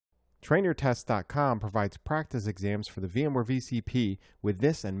TrainerTest.com provides practice exams for the VMware VCP with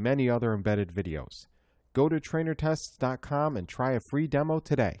this and many other embedded videos. Go to TrainerTest.com and try a free demo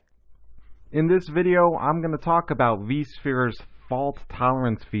today. In this video, I'm going to talk about vSphere's fault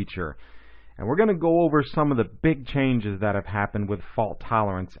tolerance feature. And we're going to go over some of the big changes that have happened with fault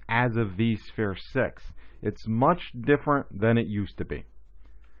tolerance as of vSphere 6. It's much different than it used to be.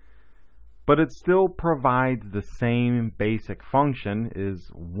 But it still provides the same basic function, is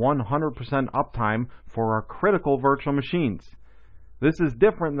 100% uptime for our critical virtual machines. This is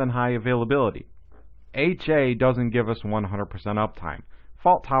different than high availability. HA doesn't give us 100% uptime.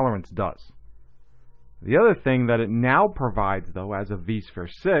 Fault tolerance does. The other thing that it now provides, though, as of vSphere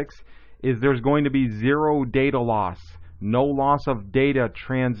 6, is there's going to be zero data loss, no loss of data,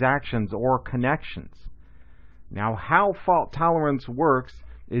 transactions, or connections. Now, how fault tolerance works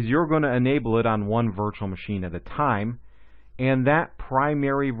is you're going to enable it on one virtual machine at a time, and that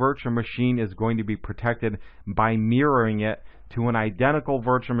primary virtual machine is going to be protected by mirroring it to an identical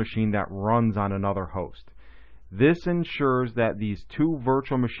virtual machine that runs on another host. This ensures that these two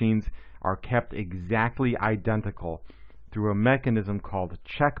virtual machines are kept exactly identical through a mechanism called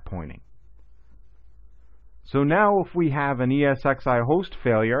checkpointing. So now if we have an ESXi host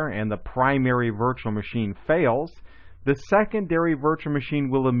failure and the primary virtual machine fails, the secondary virtual machine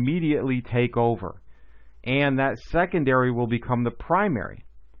will immediately take over, and that secondary will become the primary,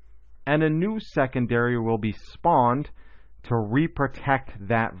 and a new secondary will be spawned to reprotect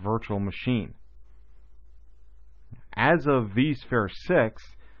that virtual machine. As of vSphere 6,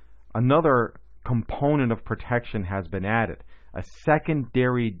 another component of protection has been added. A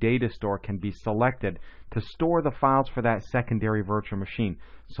secondary data store can be selected to store the files for that secondary virtual machine.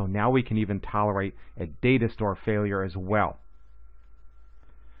 So now we can even tolerate a data store failure as well.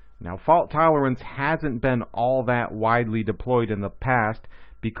 Now, fault tolerance hasn't been all that widely deployed in the past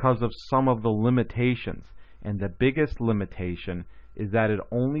because of some of the limitations. And the biggest limitation is that it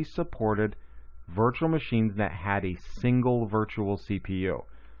only supported virtual machines that had a single virtual CPU.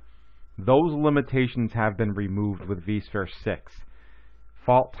 Those limitations have been removed with vSphere 6.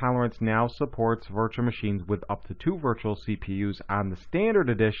 Fault tolerance now supports virtual machines with up to 2 virtual CPUs on the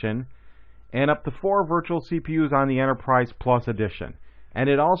Standard Edition and up to 4 virtual CPUs on the Enterprise Plus Edition. And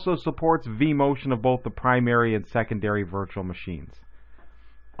it also supports vMotion of both the primary and secondary virtual machines.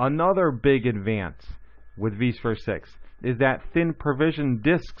 Another big advance with vSphere 6 is that thin provision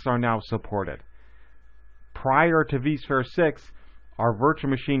disks are now supported. Prior to vSphere 6, our virtual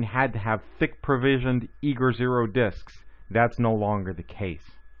machine had to have thick provisioned Eager 0 disks. That's no longer the case.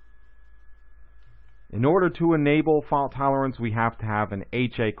 In order to enable fault tolerance, we have to have an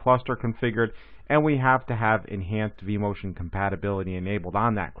HA cluster configured, and we have to have enhanced vMotion compatibility enabled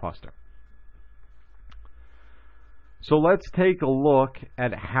on that cluster. So let's take a look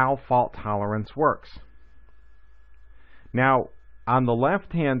at how fault tolerance works. Now, on the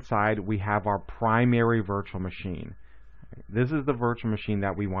left-hand side, we have our primary virtual machine. This is the virtual machine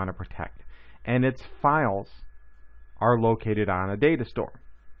that we want to protect, and its files are located on a data store.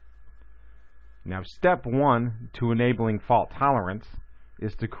 Now, step 1 to enabling fault tolerance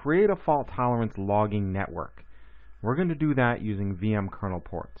is to create a fault tolerance logging network. We're going to do that using VM kernel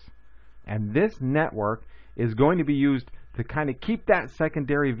ports, and this network is going to be used to kind of keep that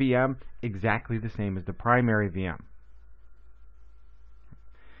secondary VM exactly the same as the primary VM.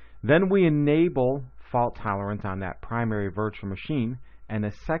 Then we enable fault tolerance on that primary virtual machine, and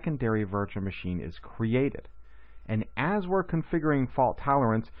a secondary virtual machine is created. And as we're configuring fault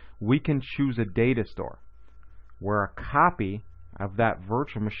tolerance, we can choose a data store where a copy of that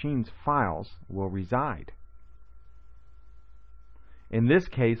virtual machine's files will reside. In this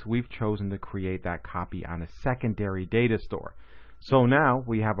case, we've chosen to create that copy on a secondary data store. So now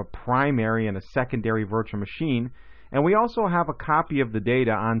we have a primary and a secondary virtual machine, and we also have a copy of the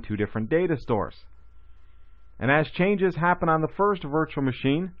data on 2 different data stores. And as changes happen on the first virtual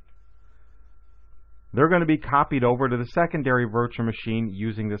machine, they're going to be copied over to the secondary virtual machine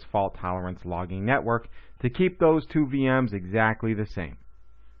using this fault tolerance logging network to keep those 2 VMs exactly the same.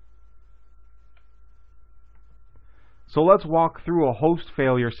 So let's walk through a host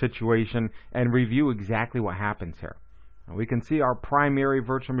failure situation and review exactly what happens here. Now we can see our primary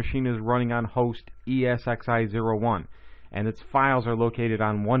virtual machine is running on host ESXi01, and its files are located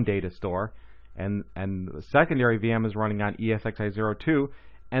on one data store, and the secondary VM is running on ESXi02,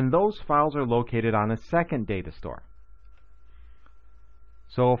 and those files are located on a second data store.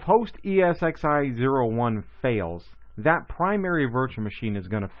 So if host ESXi01 fails, that primary virtual machine is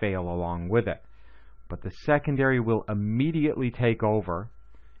going to fail along with it. But the secondary will immediately take over,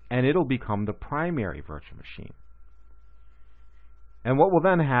 and it'll become the primary virtual machine. And what will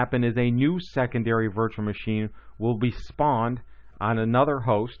then happen is a new secondary virtual machine will be spawned on another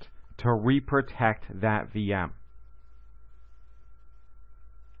host to reprotect that VM.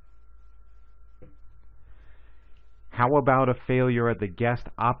 How about a failure at the guest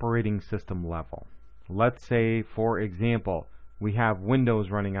operating system level? Let's say, for example, we have Windows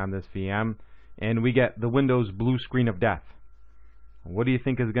running on this VM and we get the Windows blue screen of death. What do you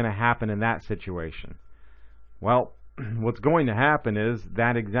think is going to happen in that situation? Well, what's going to happen is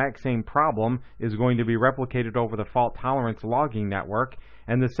that exact same problem is going to be replicated over the fault tolerance logging network,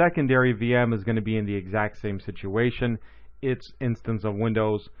 and the secondary VM is going to be in the exact same situation. Its instance of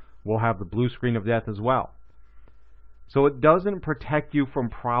Windows will have the blue screen of death as well. So it doesn't protect you from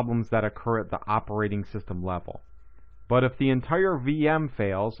problems that occur at the operating system level. But if the entire VM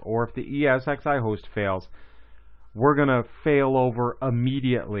fails, or if the ESXi host fails, we're going to fail over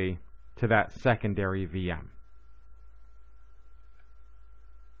immediately to that secondary VM.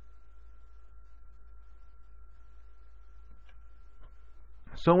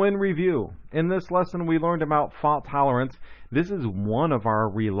 So in review, in this lesson we learned about fault tolerance. This is one of our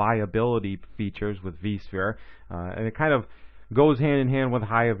reliability features with vSphere, and it kind of goes hand in hand with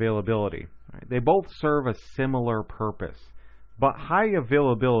high availability. Right? They both serve a similar purpose, but high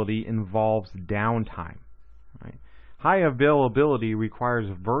availability involves downtime. Right? High availability requires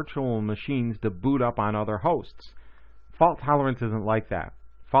virtual machines to boot up on other hosts. Fault tolerance isn't like that.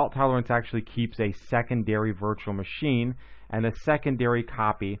 Fault tolerance actually keeps a secondary virtual machine and a secondary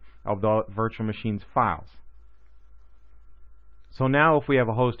copy of the virtual machine's files. So now if we have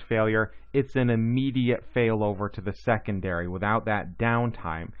a host failure, it's an immediate failover to the secondary without that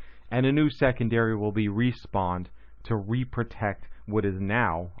downtime, and a new secondary will be respawned to reprotect what is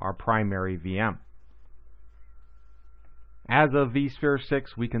now our primary VM. As of vSphere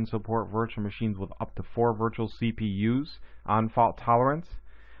 6, we can support virtual machines with up to 4 virtual CPUs on fault tolerance,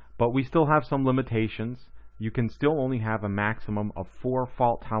 but we still have some limitations. You can still only have a maximum of 4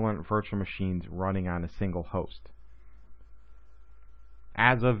 fault-tolerant virtual machines running on a single host.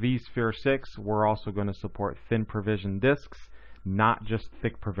 As of vSphere 6, we're also going to support thin provisioned disks, not just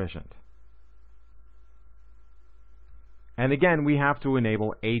thick provisioned. And again, we have to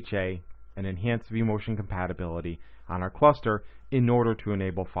enable HA and enhanced vMotion compatibility on our cluster in order to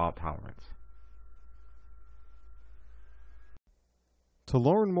enable fault tolerance. To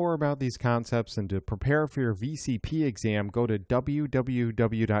learn more about these concepts and to prepare for your VCP exam, go to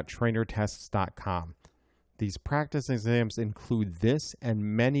www.trainertests.com. These practice exams include this and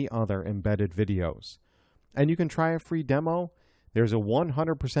many other embedded videos. And you can try a free demo. There's a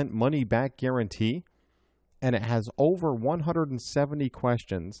 100% money-back guarantee, and it has over 170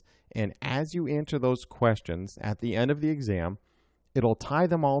 questions. And as you answer those questions at the end of the exam, it'll tie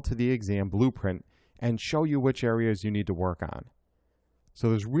them all to the exam blueprint and show you which areas you need to work on. So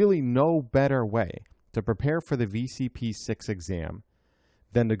there's really no better way to prepare for the VCP6 exam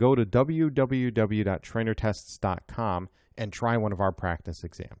than to go to www.trainertests.com and try one of our practice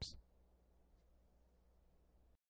exams.